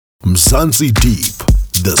Mzansi Deep,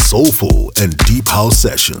 the soulful and deep house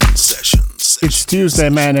sessions. It's Tuesday,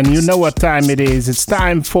 man, and you know what time it is. It's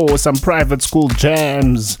time for some private school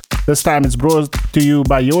jams. This time it's brought to you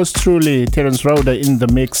by yours truly, Terence Roda in the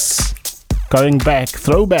mix. Going back,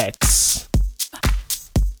 throwbacks.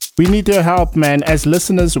 We need your help, man. As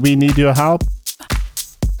listeners, we need your help.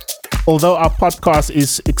 Although our podcast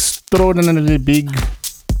is extraordinarily big,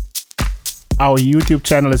 our YouTube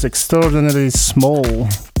channel is extraordinarily small.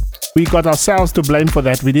 We got ourselves to blame for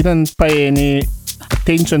that. We didn't pay any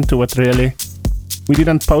attention to it, really. We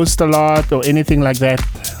didn't post a lot or anything like that.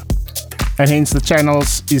 And hence the channel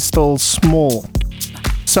is still small.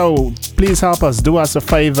 So please help us, do us a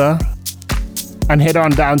favor, and head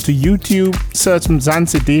on down to YouTube. Search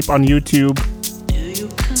Mzansi Deep on YouTube.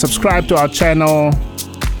 Subscribe to our channel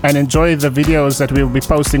and enjoy the videos that we'll be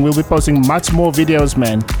posting. We'll be posting much more videos,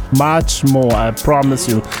 man. Much more, I promise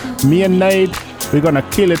you. Me and Nate, we're gonna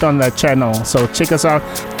kill it on that channel. So check us out.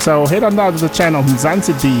 So head on down to the channel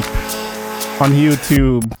Mzansi Deep on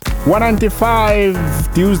YouTube.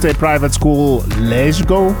 195 Tuesday Private School. Let's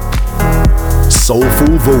go.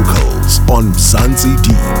 Soulful vocals on Mzansi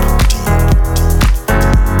Deep.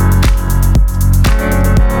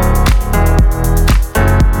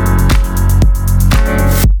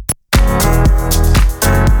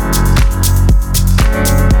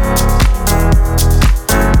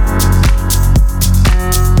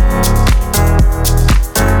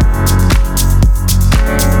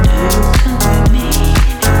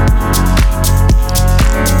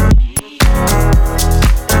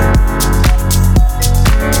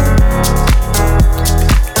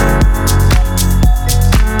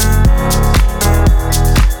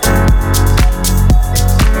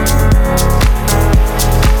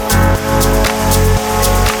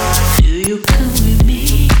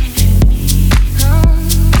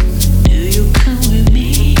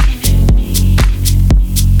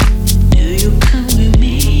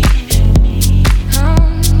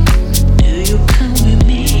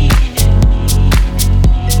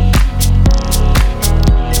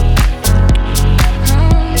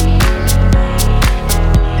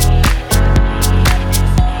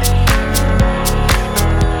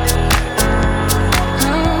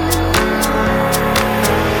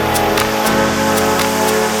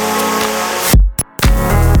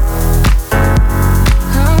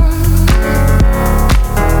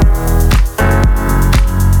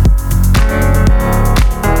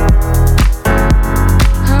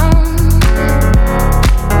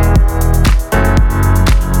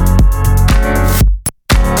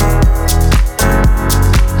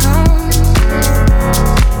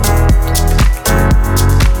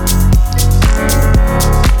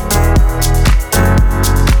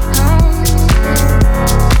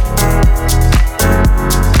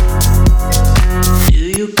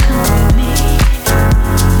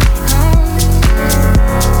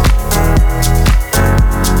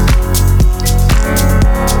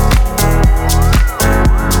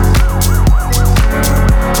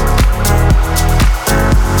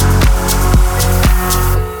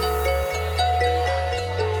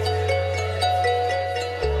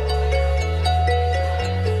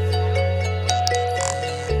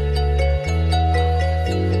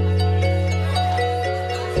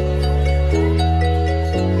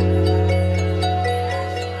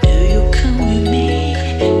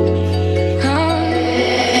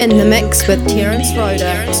 In the mix with Terence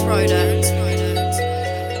Roda.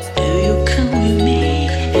 Do you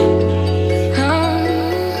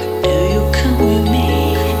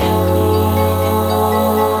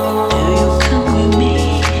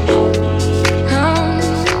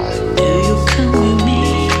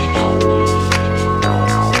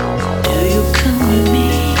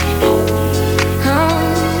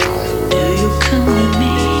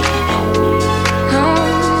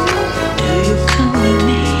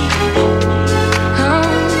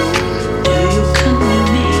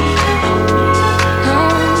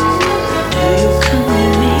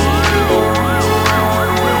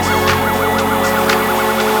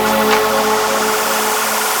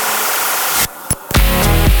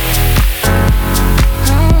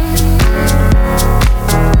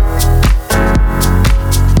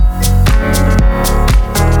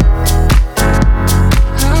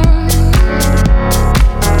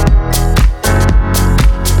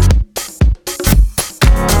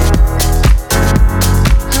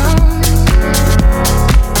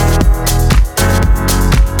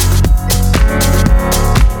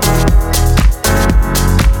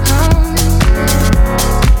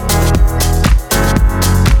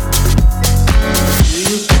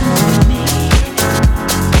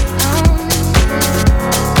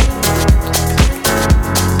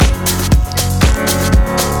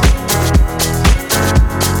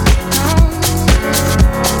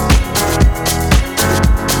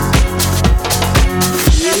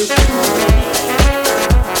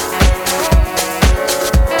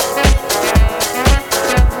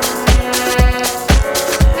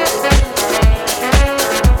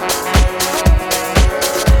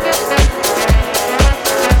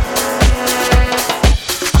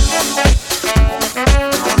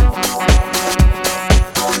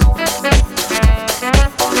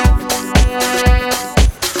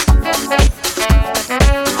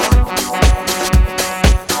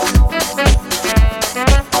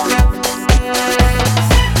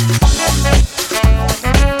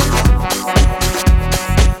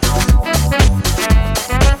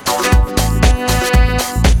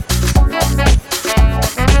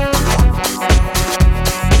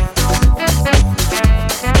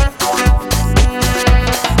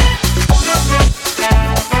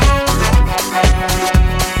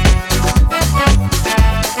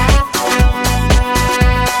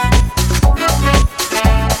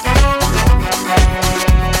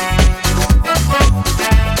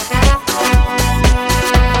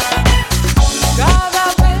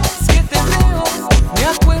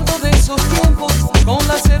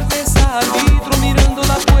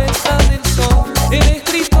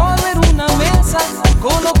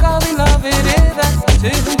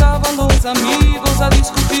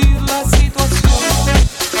discutir la situación.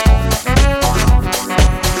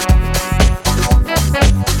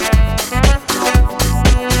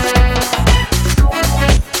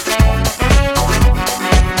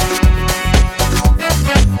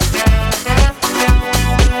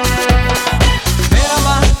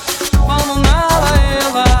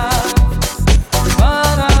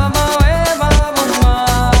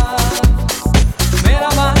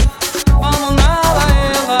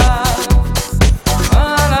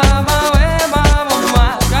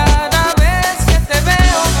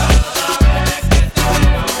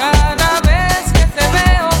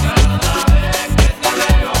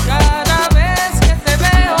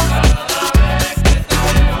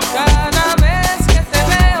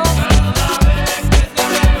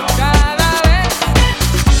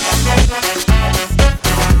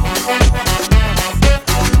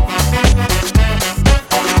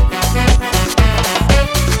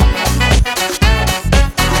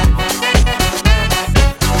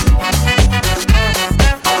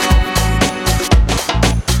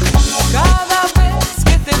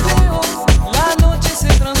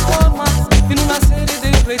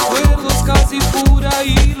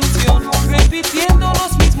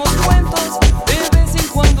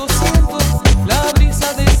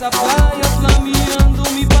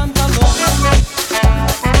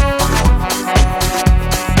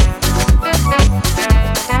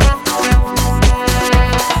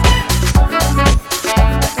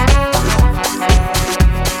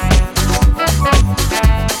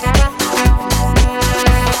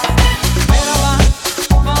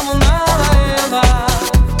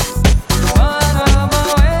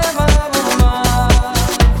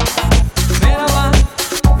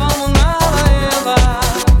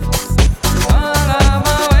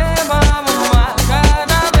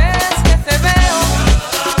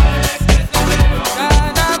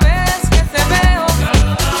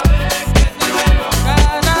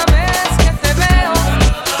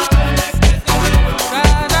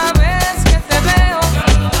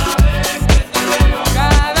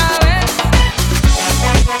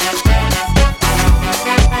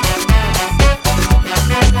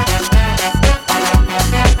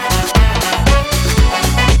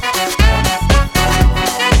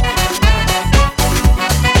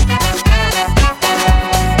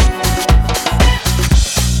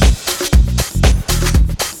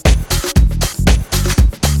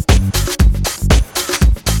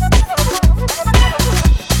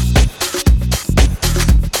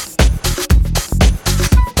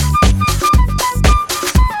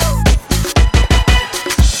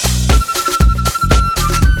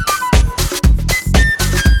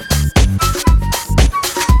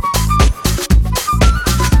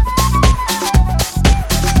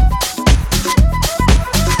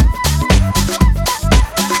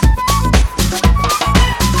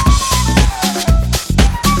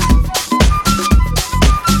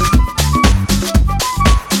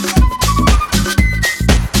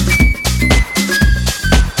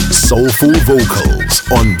 Soulful vocals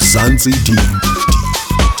on Mzansi Deep.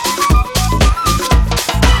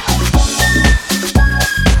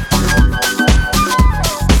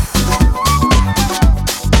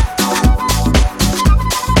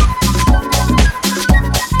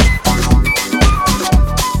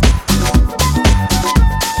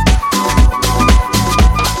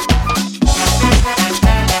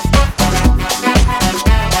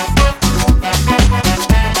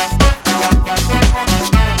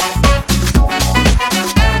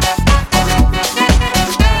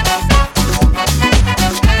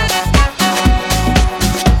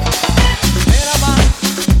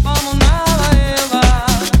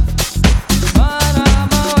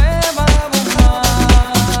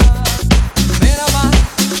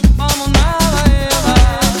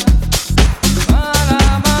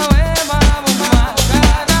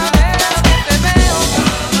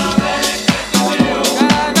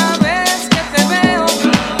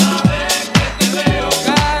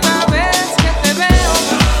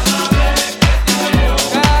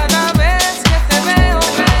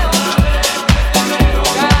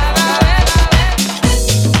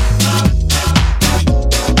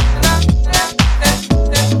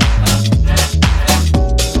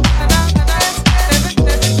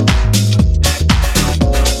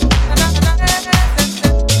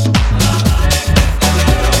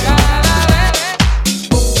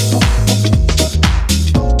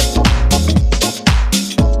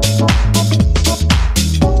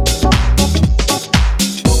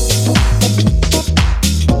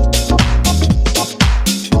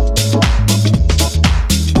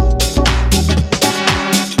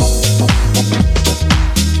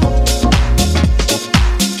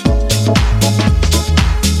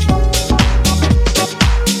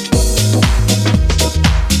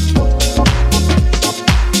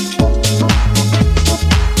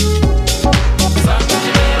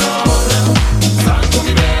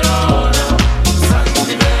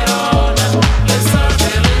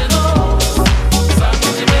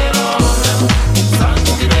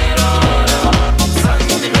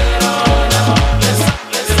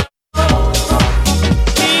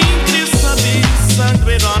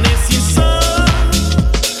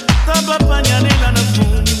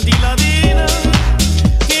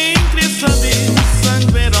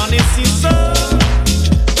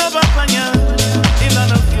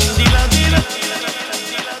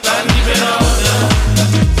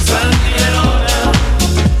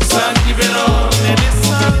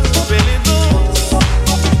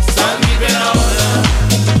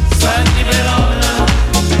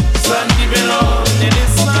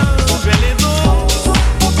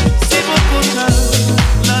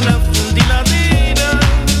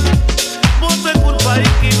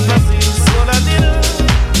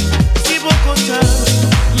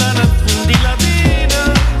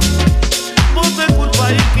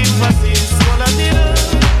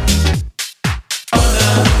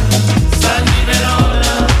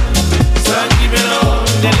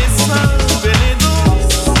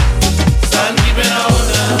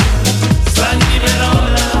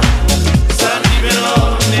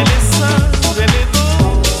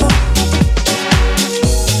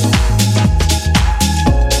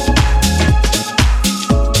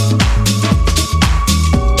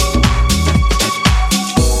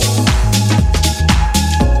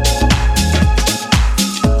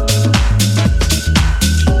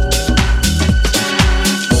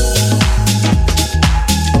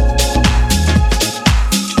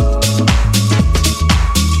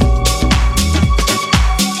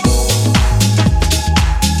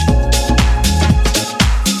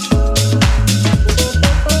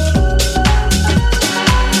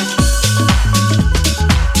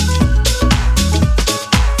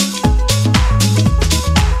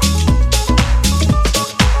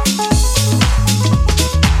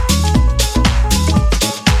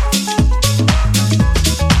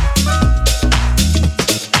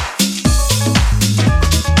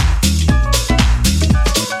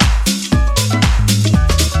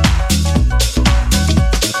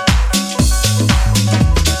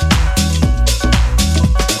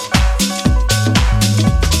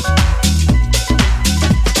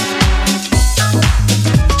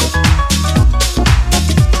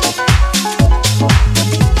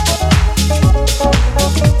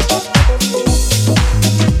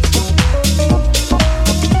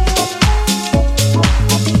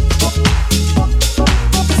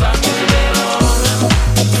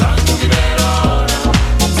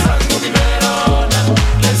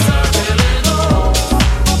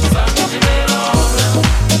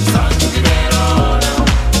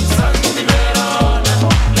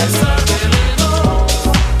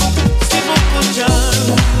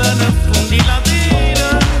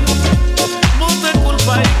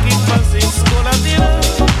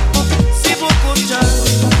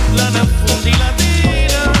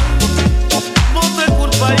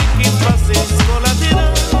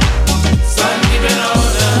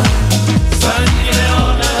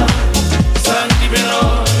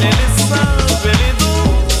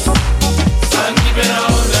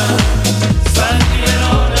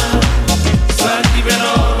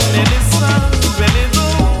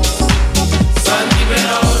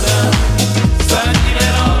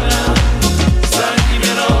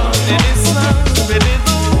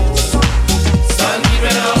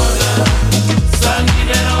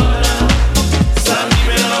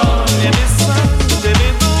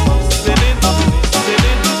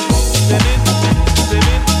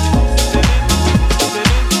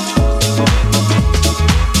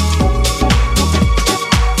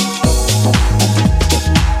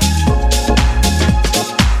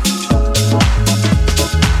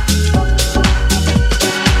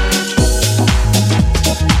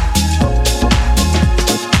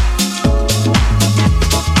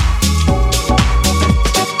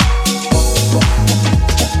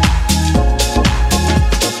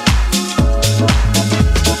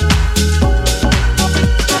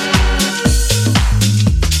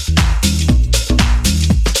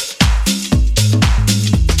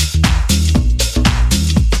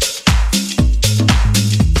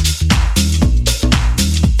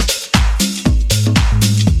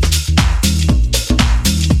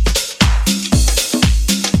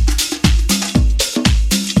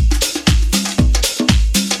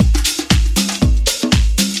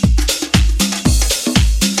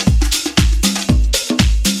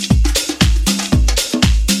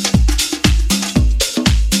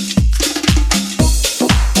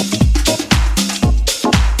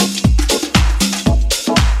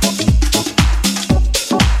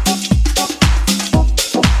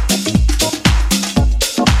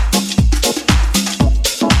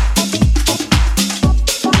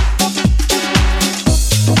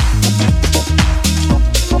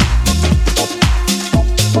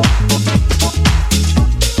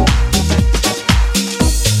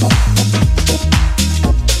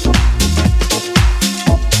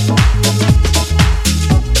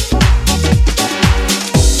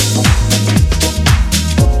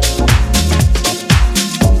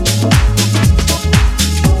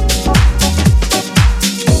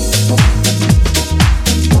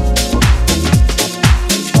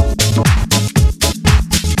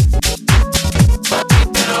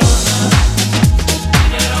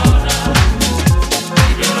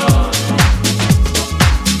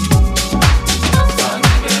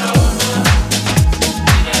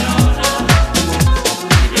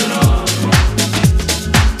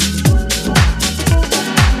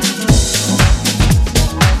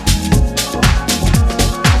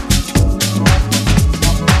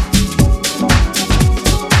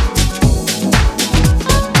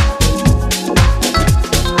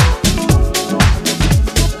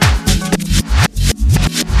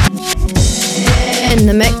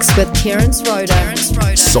 with Terence Rhoda.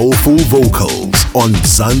 Soulful vocals on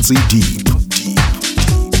Mzansi Deep.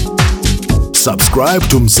 Subscribe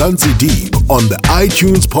to Mzansi Deep on the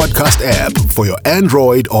iTunes podcast app for your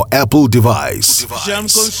Android or Apple device. Já me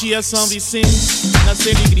conhecia São Vicente, nasce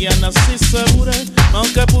alegria, nasce sabura,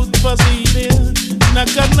 nunca pude fazer ideia, na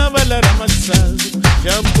carnaval era amassado.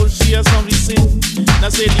 Já me conhecia São Vicente,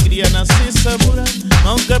 nasce alegria, nasce sabura,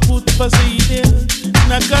 nunca pude fazer ideia,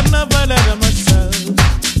 na carnaval era amassado.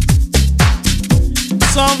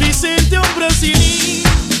 São Vicente é brasileiro,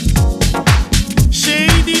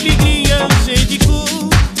 cheio de alegria, cheio de cor.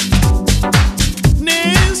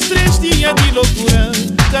 Nesses 3 dias de loucura,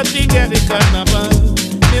 cá tem guerra e carnaval,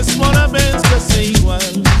 nesse morabéns está sem igual.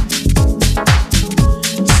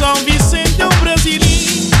 São Vicente é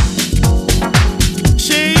brasileiro,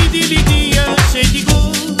 cheio de alegria, cheio de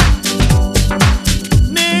cor.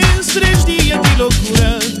 Nesses 3 dias de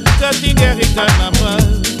loucura, cá tem guerra e carnaval,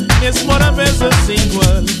 nesse morabéns está sem igual.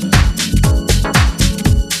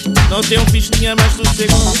 Não tem pistinha mais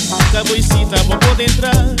sossegado, acabou e cita, vou poder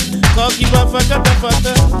entrar. Coque bafa,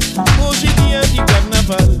 catafata, hoje é dia de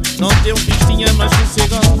carnaval. Não tem pistinha mais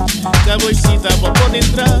sossegado, acabou e cita, vou poder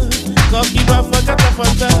entrar. Coque bafa,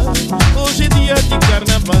 catafata, hoje é dia de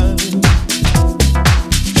carnaval.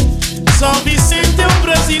 São Vicente é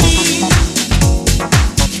brasileiro,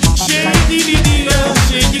 cheio de alegria,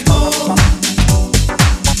 cheio de cor.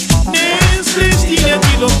 Nesses 3 dias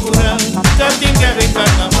de loucura, já tem guerra e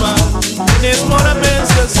carnaval, nesse morabéns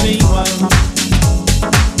está sem igual.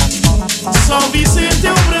 São Vicente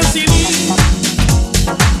é brasileiro,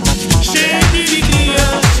 cheio de alegria,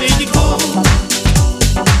 cheio de cor.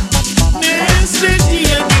 Nesses 3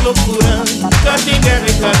 dias de loucura, já tem guerra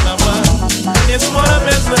e carnaval, nesse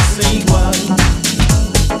morabéns está sem igual.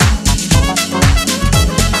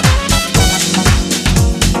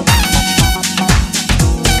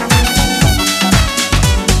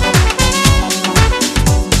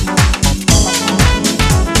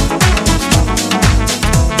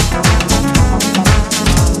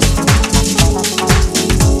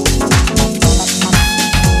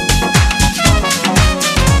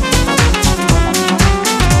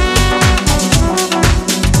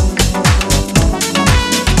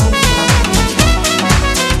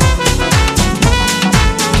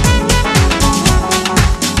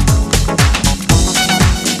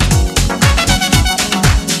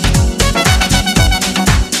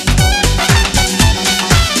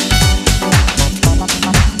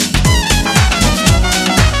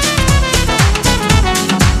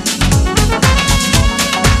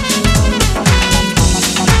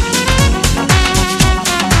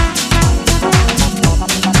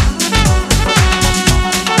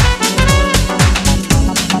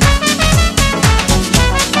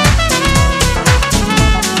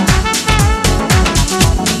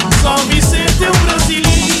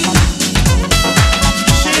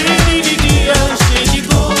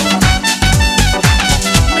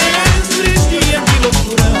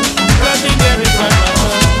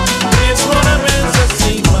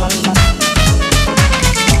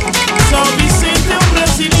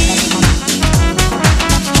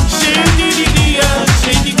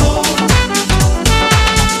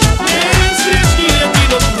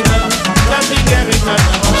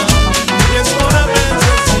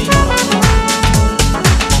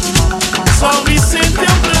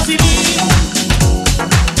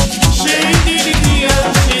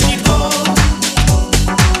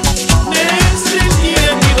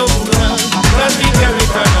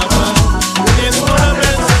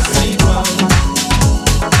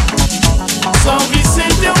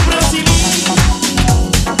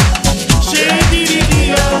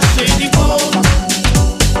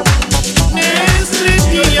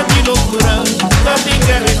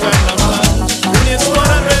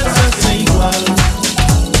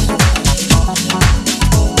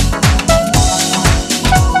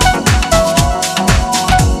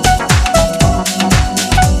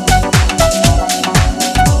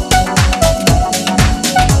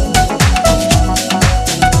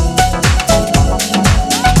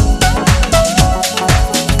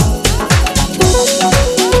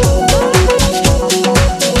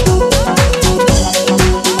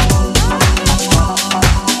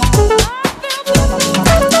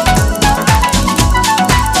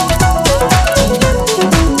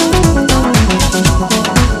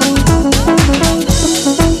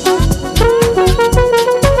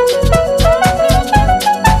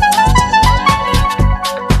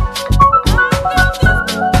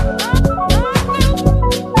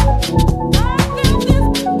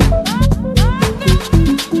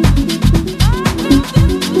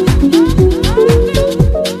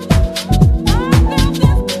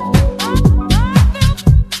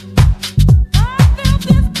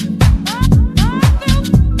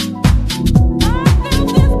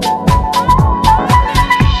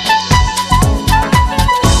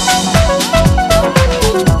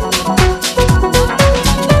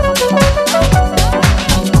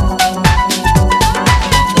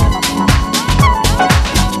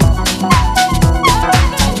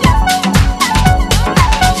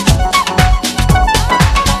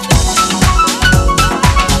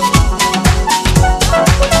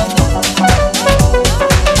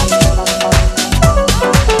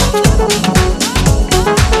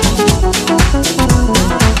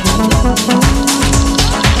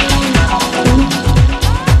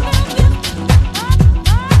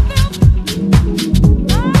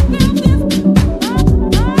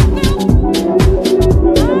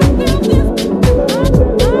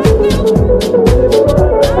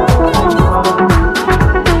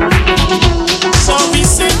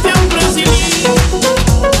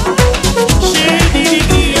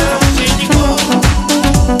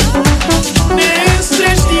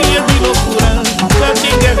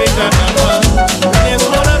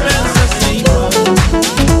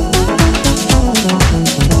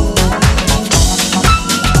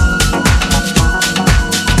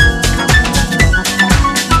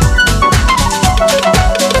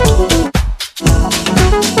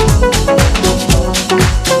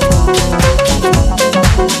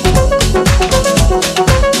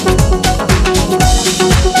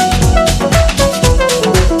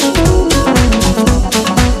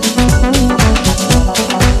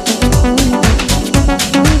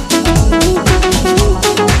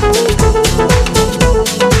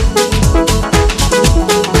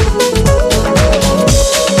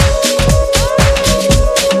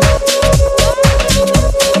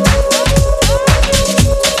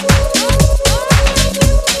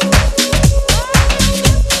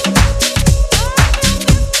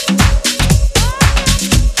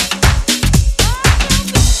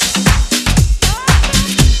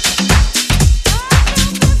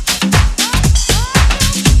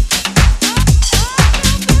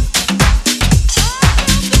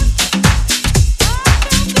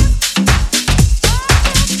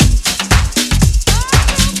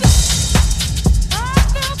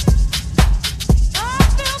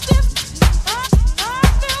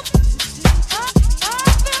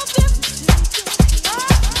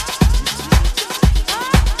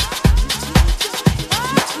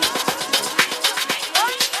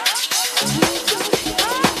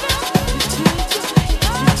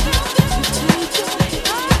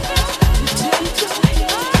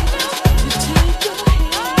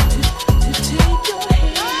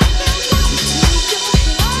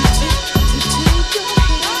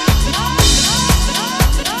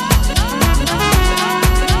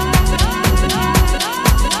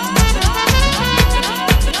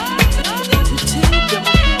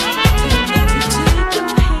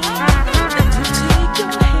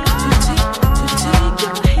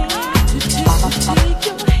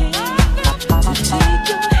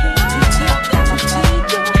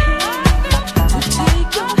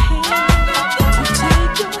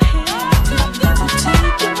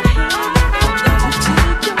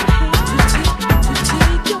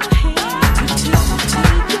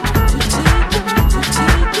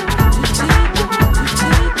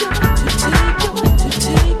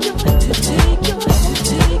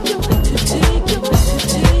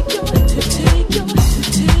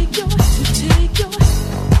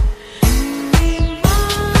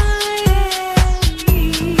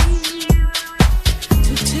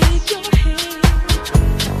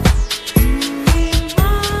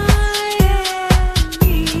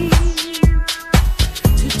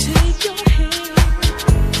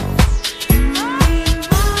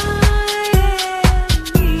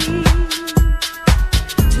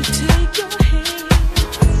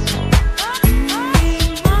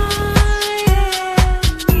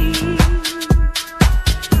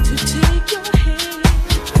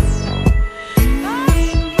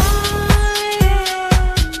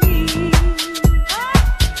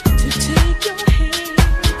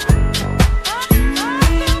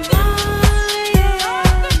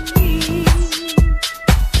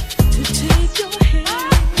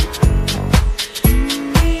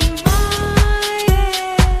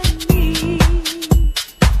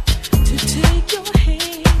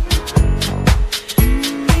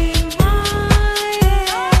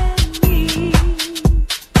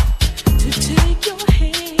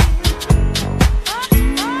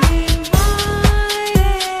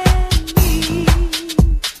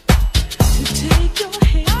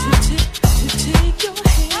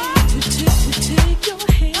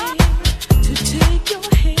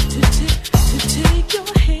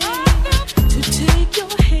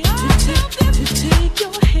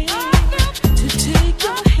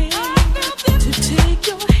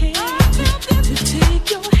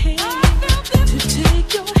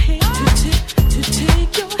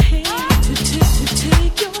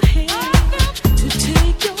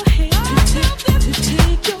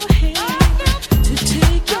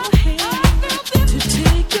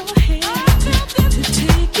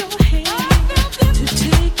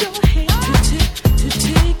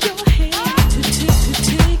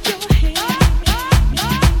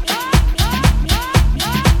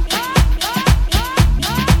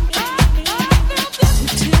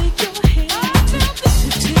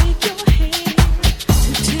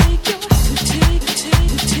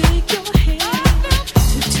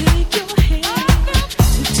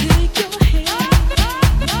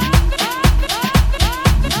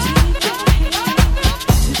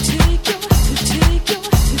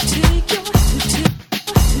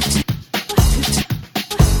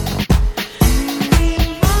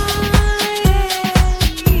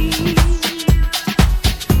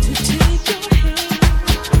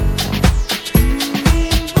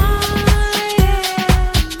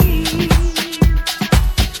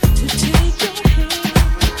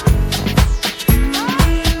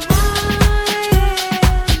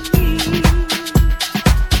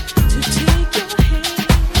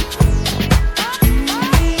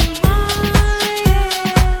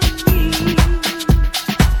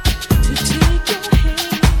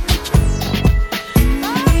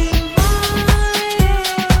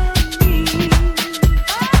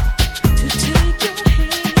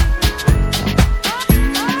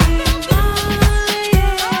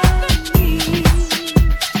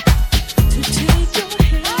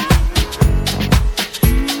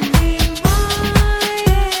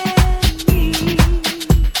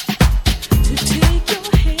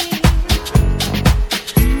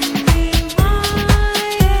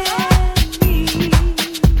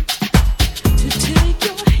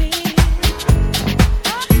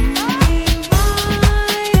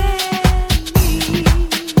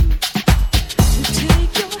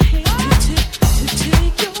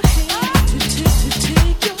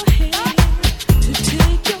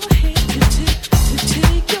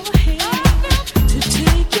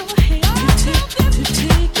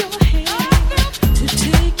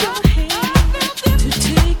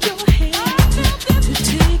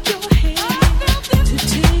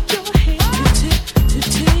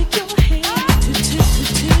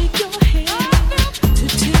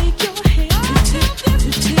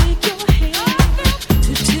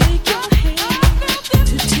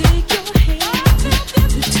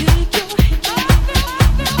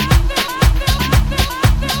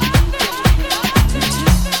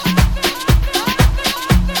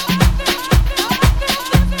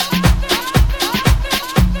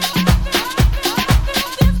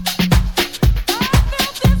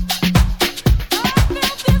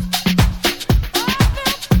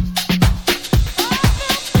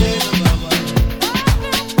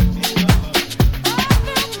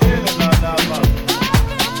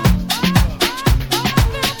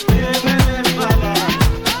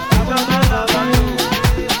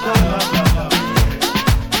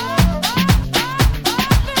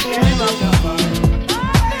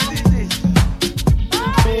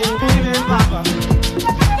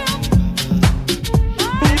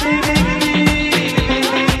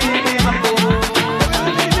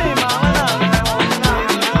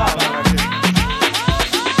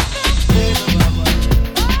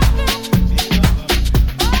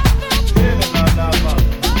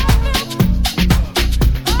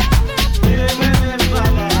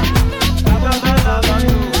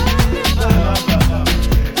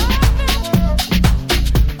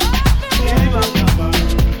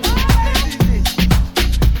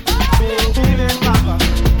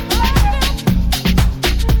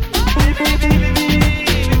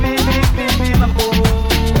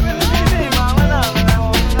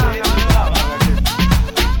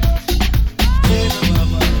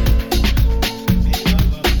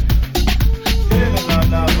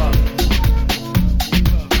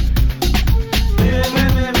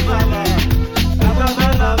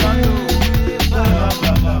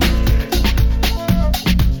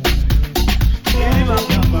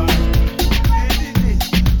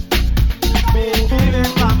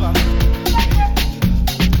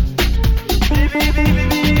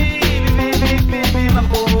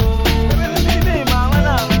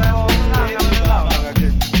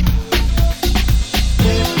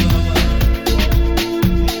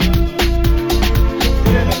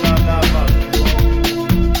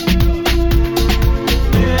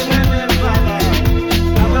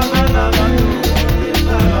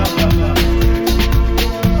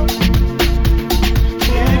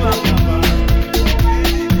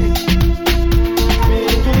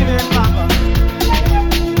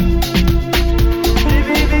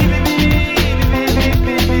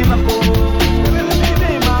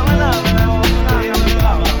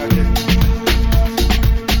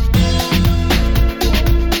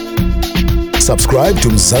 Subscribe to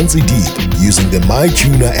Mzansi Deep using the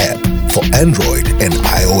MyTuner app for Android and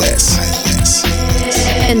iOS.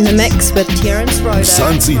 In the mix with Terence Roda.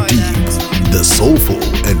 Mzansi Deep, the soulful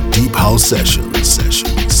and deep house sessions.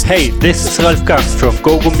 Hey, this is Ralf Gangst from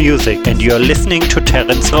GoGo Music and you're listening to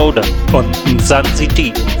Terence Roda on Mzansi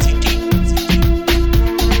Deep.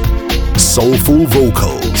 Soulful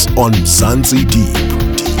vocals on Mzansi Deep.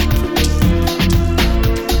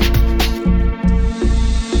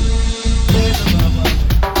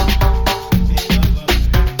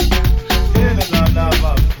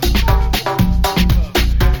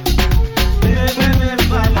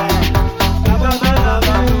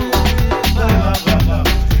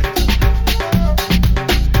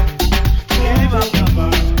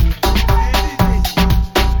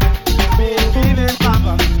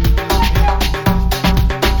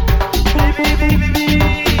 Baby,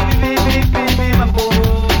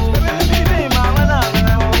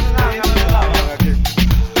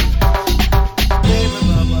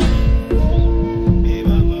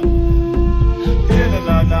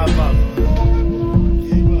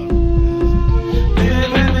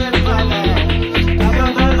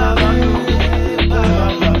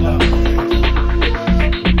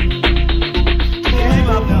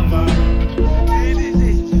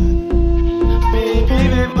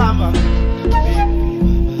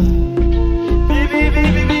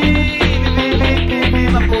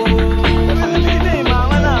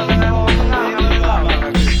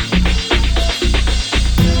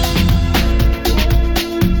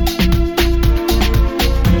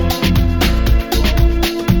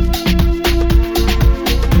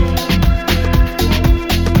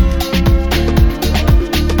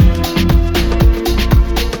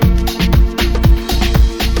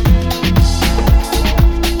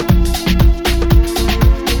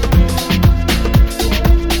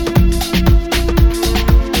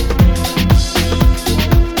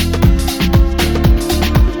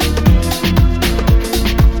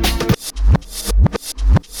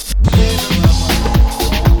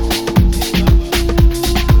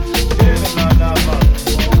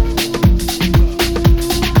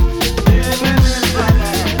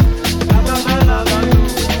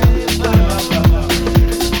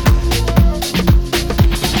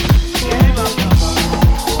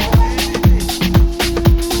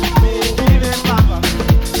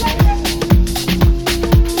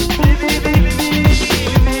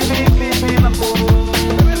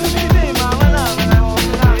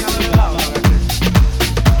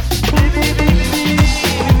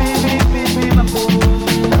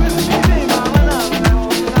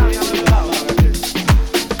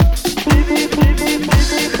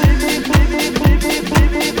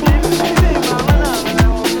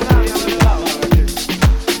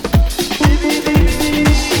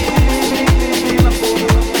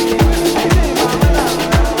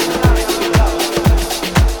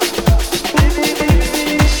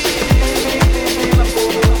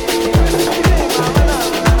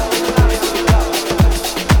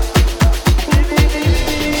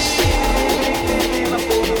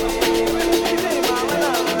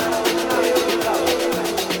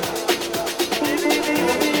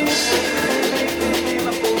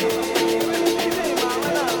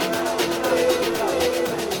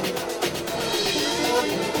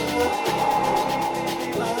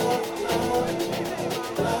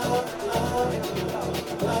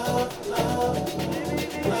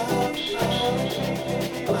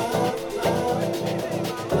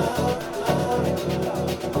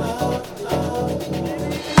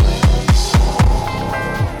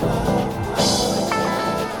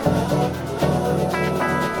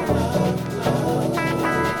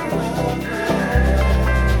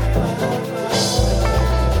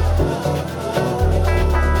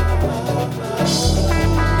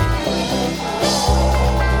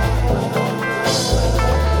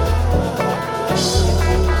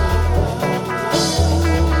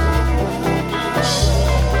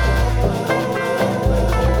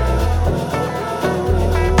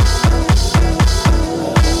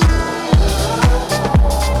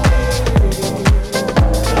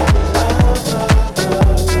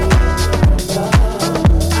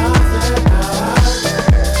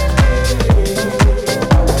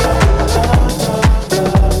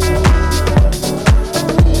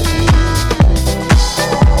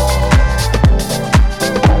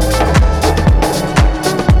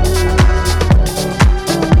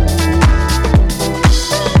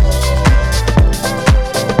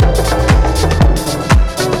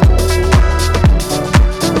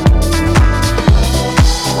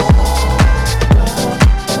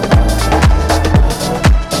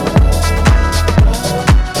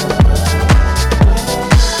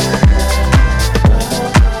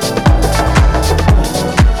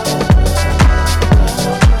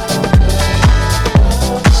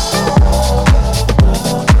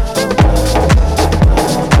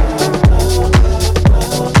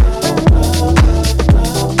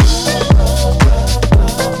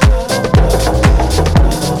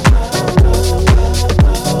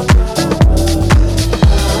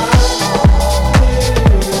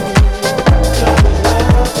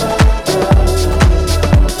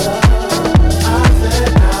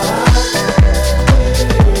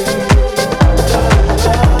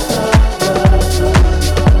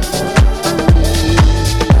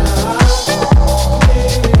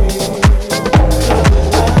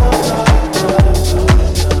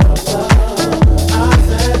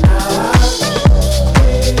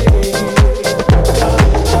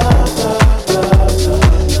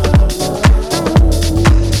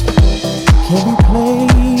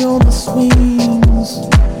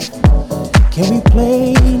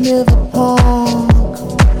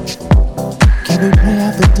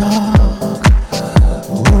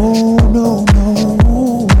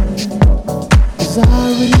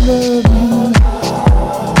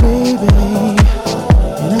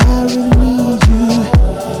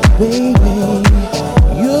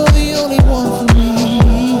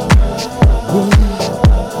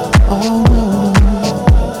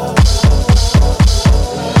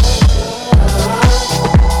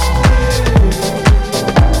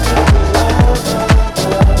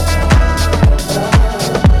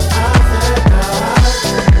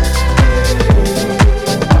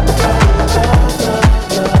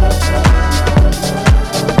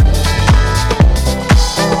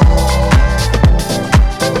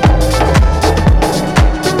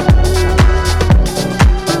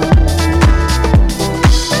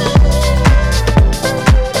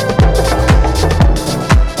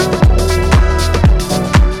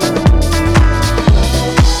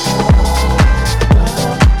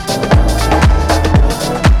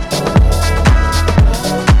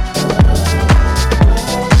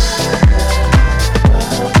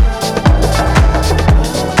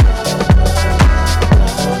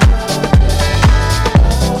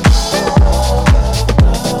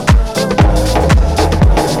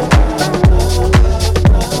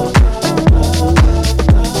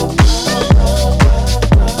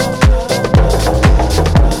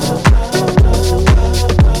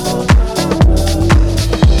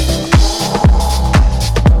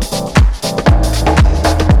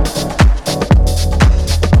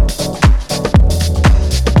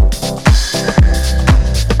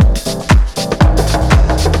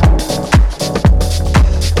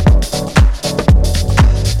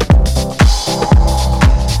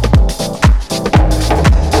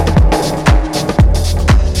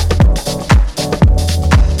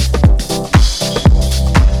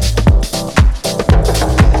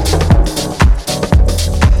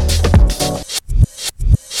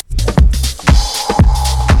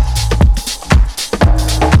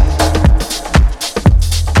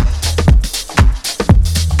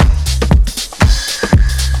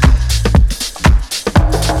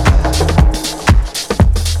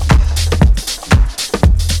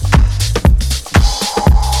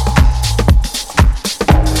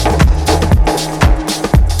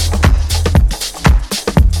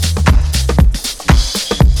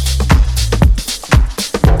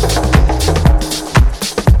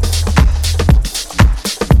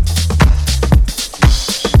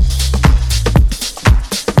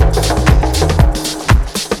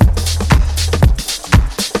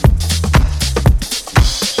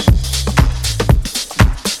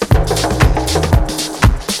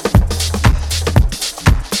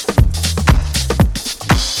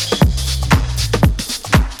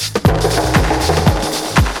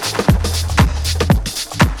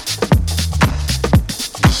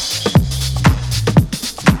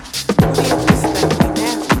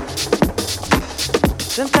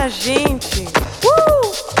 Tanta gente.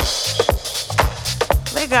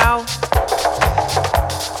 Legal.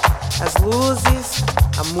 As luzes,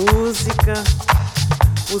 a música,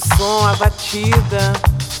 o som, a batida.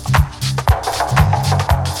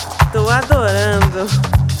 Tô adorando.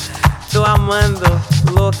 Tô amando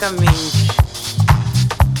loucamente.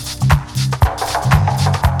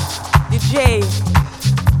 DJ,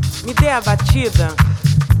 me dê a batida.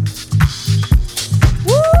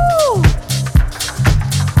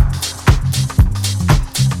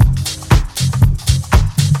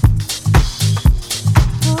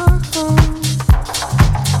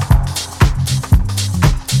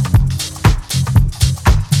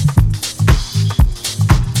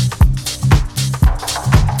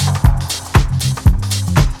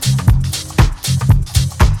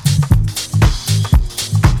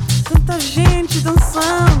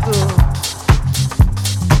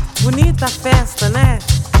 Bonita festa, né?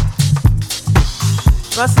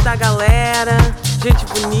 Gosto da galera, gente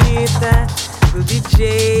bonita, do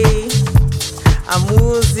DJ, a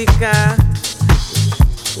música,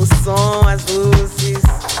 o som, as luzes.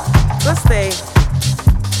 Gostei.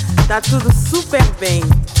 Tá tudo super bem.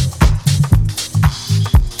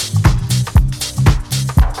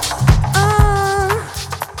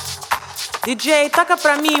 DJ, toca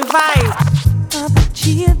pra mim, vai! A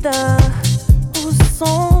batida, o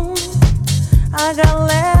som, a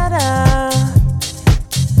galera,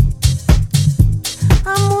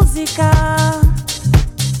 a música,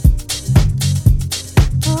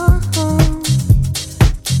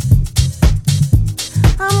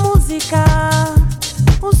 a música,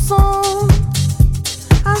 o som,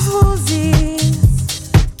 as luzes.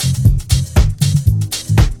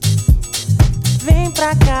 Vem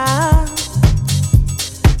pra cá,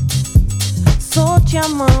 solte a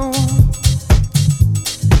mão.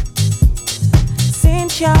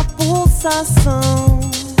 Sente a pulsação.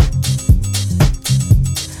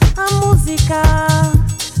 A música,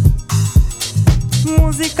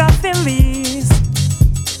 música feliz.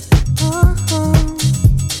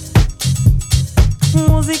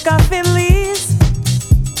 Música feliz.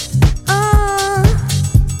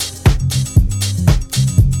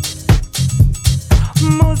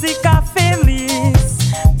 Música feliz.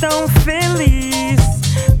 Tão feliz,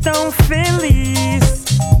 tão feliz.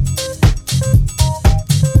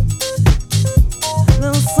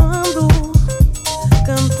 Dançando,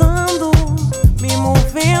 cantando, me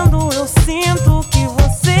movendo. Eu sinto o que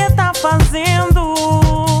você tá fazendo.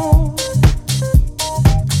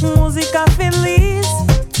 Música feliz,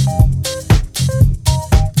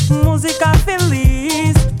 música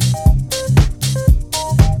feliz,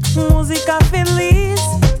 música feliz.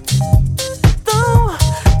 Tão,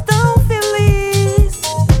 tão feliz.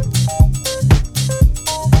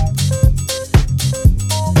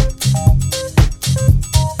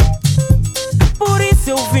 Por isso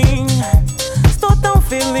eu vim, estou tão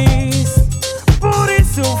feliz. Por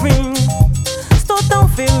isso eu vim, estou tão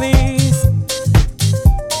feliz.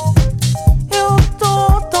 Eu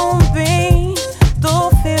tô tão bem, tô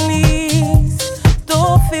feliz,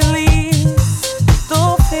 tô feliz,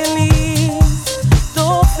 tô feliz,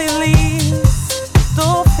 tô feliz,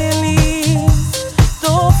 tô feliz,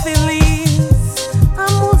 tô feliz.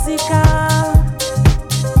 A música,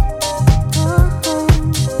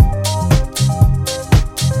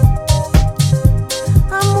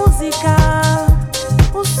 a música,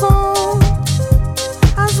 o som,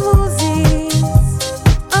 as luzes.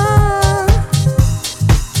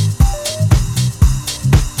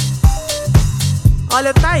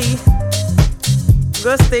 Olha, tá aí.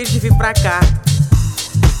 Gostei de vir pra cá.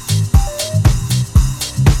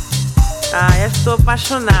 Eu estou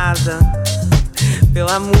apaixonada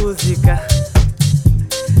pela música.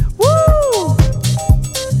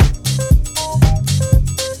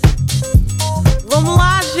 Vamos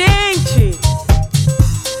lá, gente!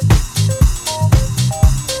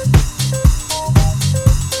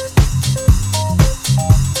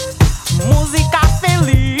 Música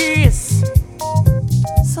feliz.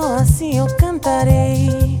 Só assim eu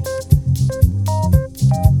cantarei.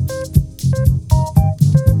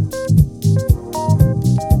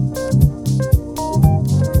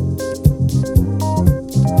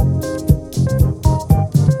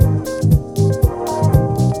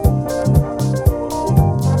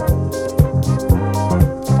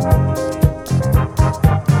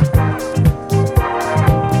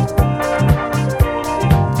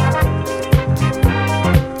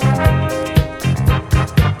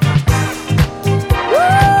 Woo!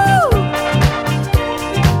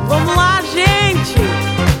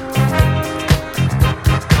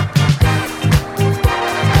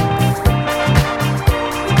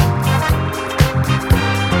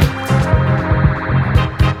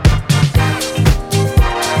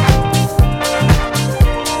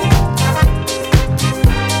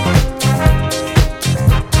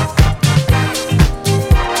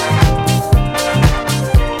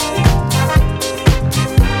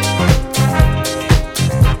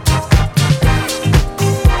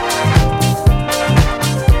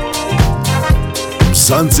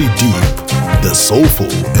 Mzansi Deep, the soulful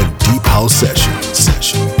and deep house sessions.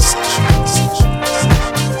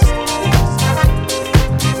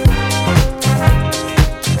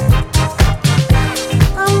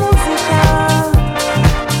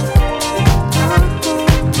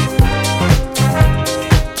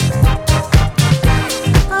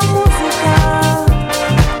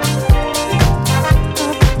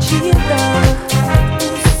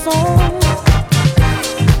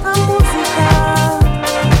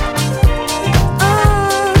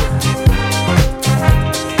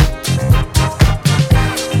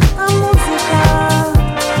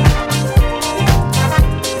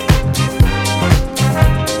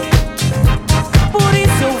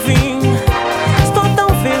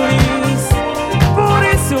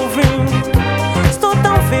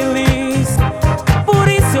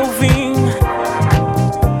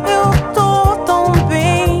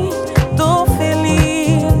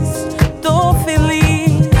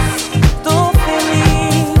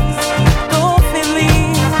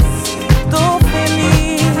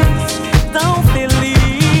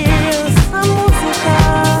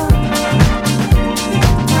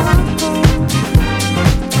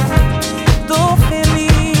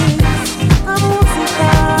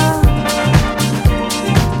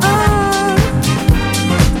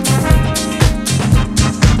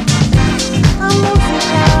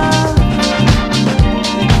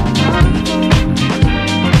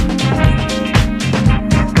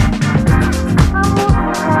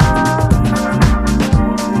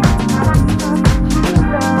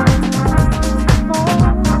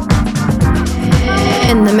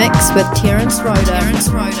 With Terence Roda.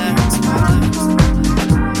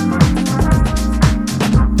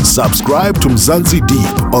 Subscribe to Mzansi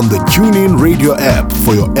Deep on the TuneIn Radio app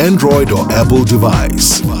for your Android or Apple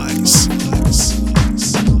device.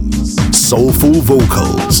 Soulful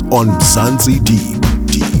vocals on Mzansi Deep.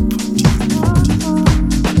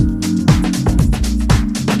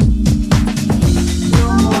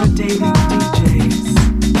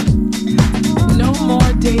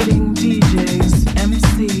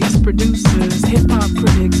 Producers, hip-hop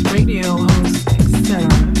critics, radio hosts, etc.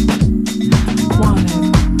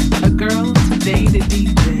 Wanted a girl to date a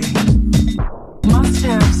DJ. Must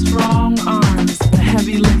have strong arms, the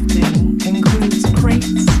heavy lifting includes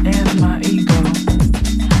crates and my ego.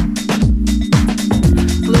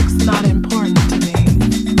 Looks not important to me.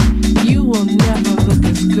 You will never look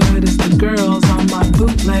as good as the girls on my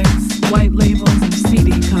bootlegs, white labels, and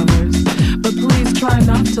CD covers. But please try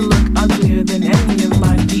not to look uglier than any of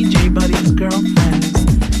my DJ buddies' girlfriends.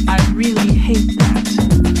 I really hate that.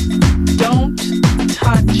 Don't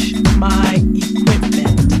touch my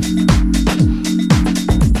equipment.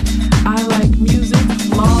 I like music,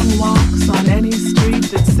 long walks on any street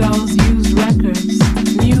that sells used records.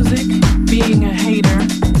 Music, being a hater.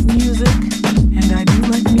 Music, and I do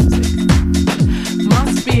like music.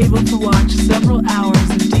 Must be able to watch several hours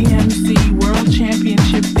of DMC World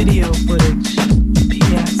Championship video footage.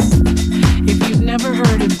 P.S. If you've never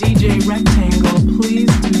heard of DJ Rectangle,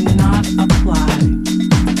 please do not apply.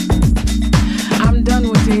 I'm done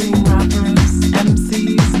with dating rappers,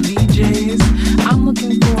 MCs, DJs. I'm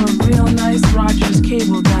looking for a real nice Rogers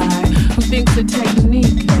Cable guy who thinks a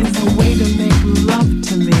technique is a way to make love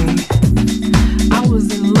to me. I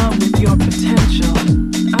was in love with your potential.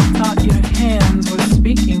 I thought your hands were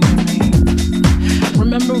speaking to me.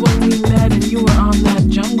 Remember when we met and you were on that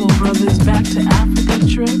Jungle Brothers Back to Africa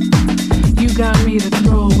trip? You got me to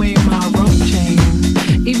throw away my rope chain.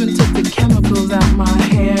 Even took the chemicals out my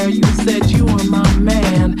hair. You said you were my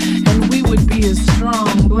man, and we would be a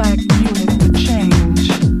strong black unit for change.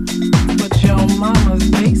 But your mama's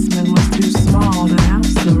basement was too small to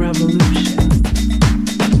house the revolution.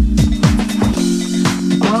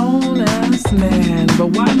 Grown-ass man, but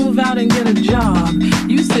why move out and get a job?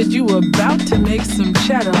 You said you were about to make some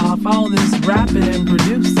cheddar off all this rapping and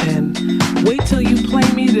producing. Wait till you play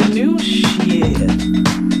me the new shit.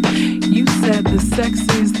 You said the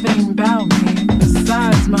sexiest thing about me,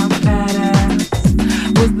 besides my fat ass,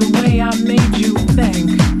 was the way I made you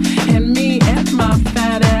think. And me and my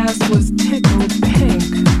fat ass was tickled pink.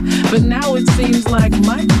 But now it seems like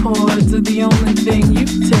my chords are the only thing you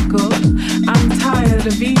tickle. I'm tired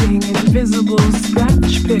of eating invisible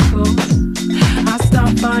scratch pickles. I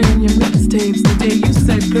stopped buying your mixtapes the day you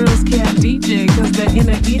said girls can't DJ cause their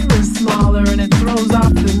inner ear is smaller and it throws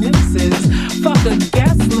off the mixes. Fuck a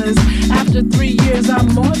guest list. After 3 years I'm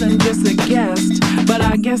more than just a guest. But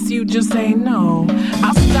I guess you just ain't know.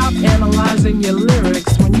 I stopped analyzing your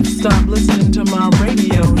lyrics when you stopped listening to my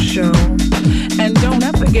radio show. And don't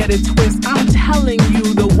ever get it twisted, I'm telling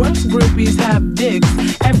you the worst groupies have dicks.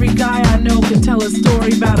 Every guy I know can tell a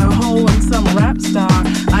story about a hoe and some rap star.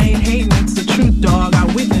 I ain't hating, it's the truth, dog. I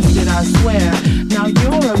witnessed it, I swear. Now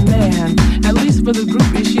you're a man, at least for the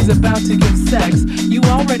groupie she's about to give sex. You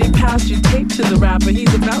already passed your tape to the rapper,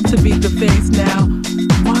 he's about to beat the face now.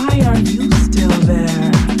 Why are you still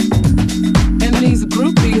there? And these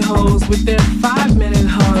groupie hoes with their 5-minute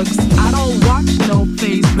hugs. I don't watch no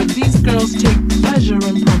face, but these girls take pleasure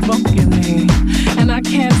in provoking me. And I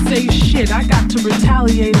can't say shit, I got to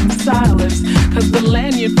retaliate in silence, cause the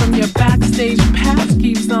lanyard from your backstage pass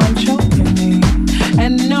keeps on choking me.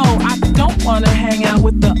 And no, I don't wanna hang out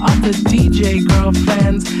with the other DJ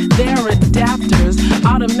girlfriends. They're adapters,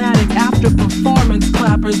 automatic after performance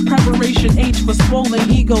clappers, preparation H for swollen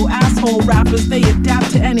ego asshole rappers. They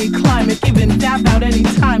adapt to any climate, even dap out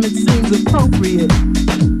anytime it seems appropriate.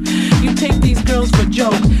 You take these girls for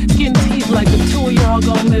joke, skin teeth like the two of y'all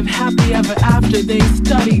gon' live happy ever after. They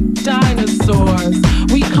study dinosaurs,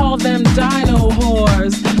 we call them dino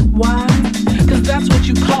whores. Why? Cause that's what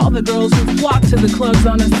you call the girls who flock to the clubs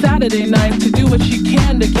on a Saturday night to do what she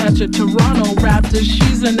can to catch a Toronto Raptor.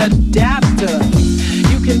 She's an adapter.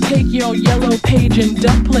 You can take your yellow page and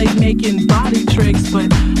dump plate making body tricks, but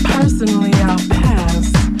personally I'll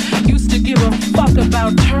pass. Used to give a fuck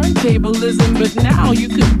about turntablism, but now you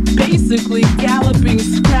could basically galloping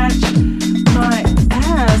scratch my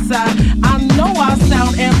ass. I know I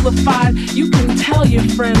sound amplified. You can tell your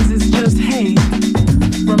friends it's just, hey,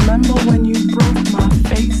 remember when you broke my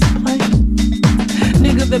faceplate?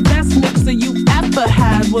 Nigga, the best mixer you ever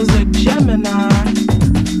had was a Gemini.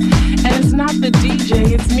 And it's not the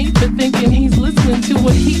DJ, it's me for thinking he's listening to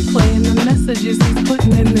what he's playing, the messages he's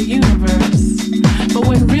putting in the universe. But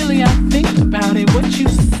when really I think about it, what you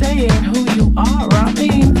say and who you are, I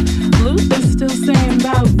mean, Luther's still saying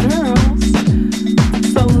about girls.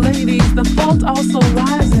 So ladies, the fault also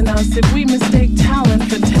lies in us if we mistake talent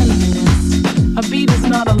for tenderness. A beat is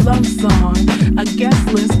not a love song, a guest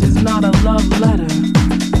list is not a love letter.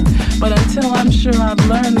 But until I'm sure I've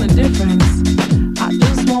learned the difference, I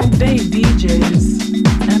just won't date DJs,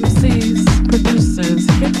 MCs, producers,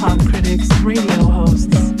 hip-hop critics, radio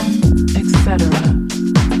hosts, etc.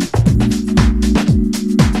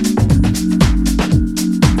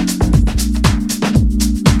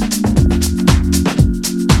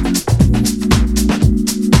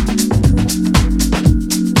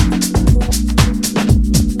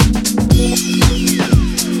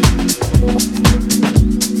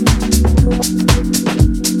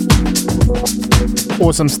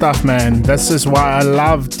 Awesome stuff, man. This is why I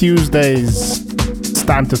love Tuesdays. It's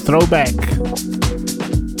time to throw back.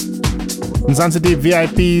 Mzansi Deep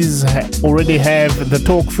VIPs already have the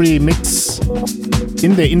talk-free mix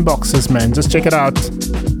in their inboxes, man. Just check it out.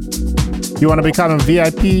 You want to become a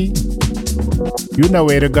VIP? You know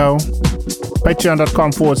where to go.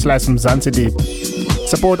 Patreon.com/Mzansi Deep.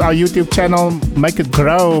 Support our YouTube channel. Make it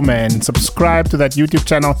grow, man. Subscribe to that YouTube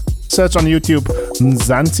channel. Search on YouTube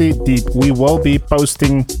Mzansi Deep. We will be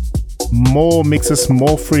posting more mixes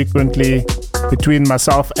more frequently between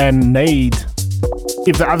myself and Nade.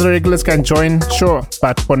 If the other regulars can join, sure.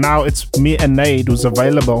 But for now, it's me and Nade who's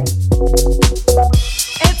available.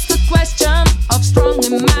 It's the question of strong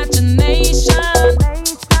imagination.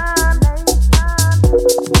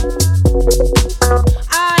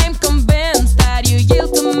 I'm convinced that you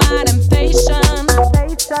yield to my temptation.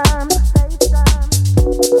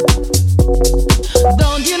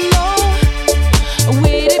 Don't you know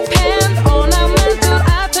we depend on our mental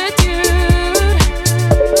attitude?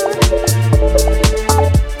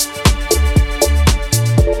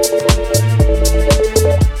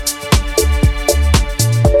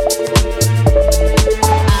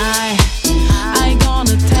 I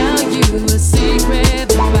gonna tell you a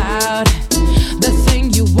secret about the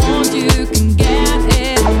thing you want, you can get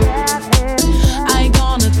it. I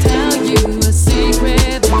gonna tell you a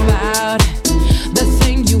secret about the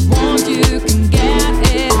thing you want, you can get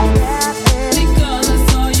it. Because I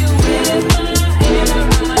saw you with my inner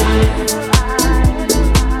eye.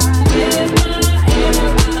 With my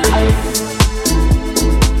inner eye.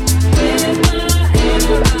 With my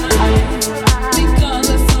inner eye. Because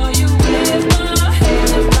I saw you with my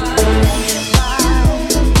inner eye.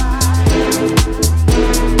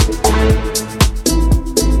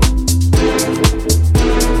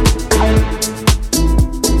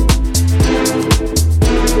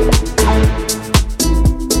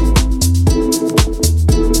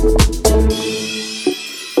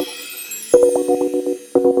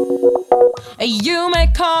 You may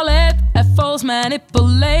call it a false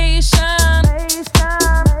manipulation.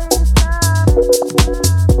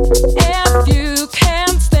 If you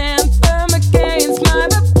can't stand firm against my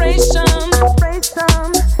vibration,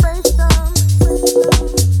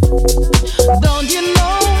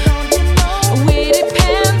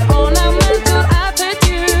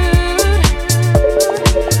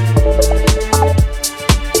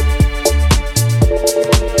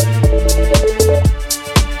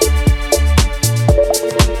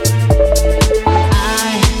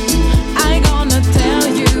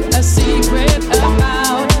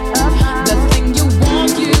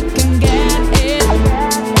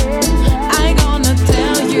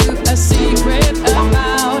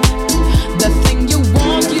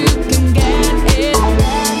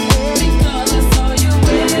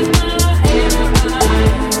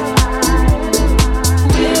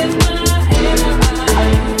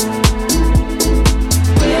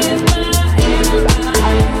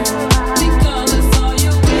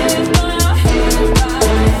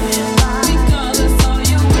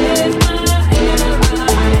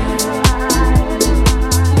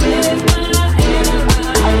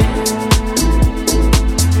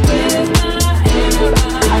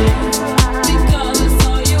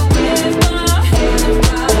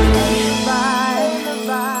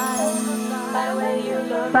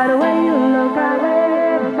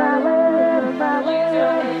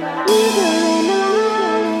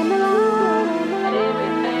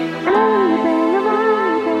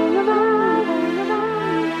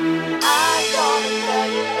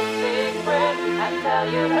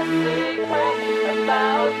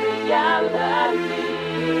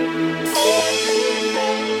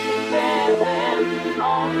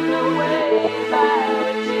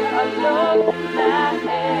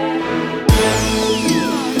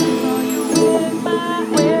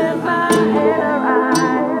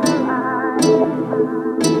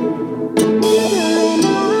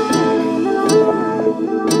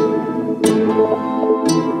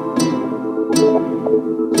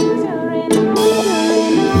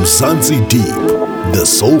 Mzansi Deep, the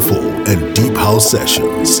soulful and deep house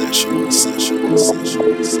session.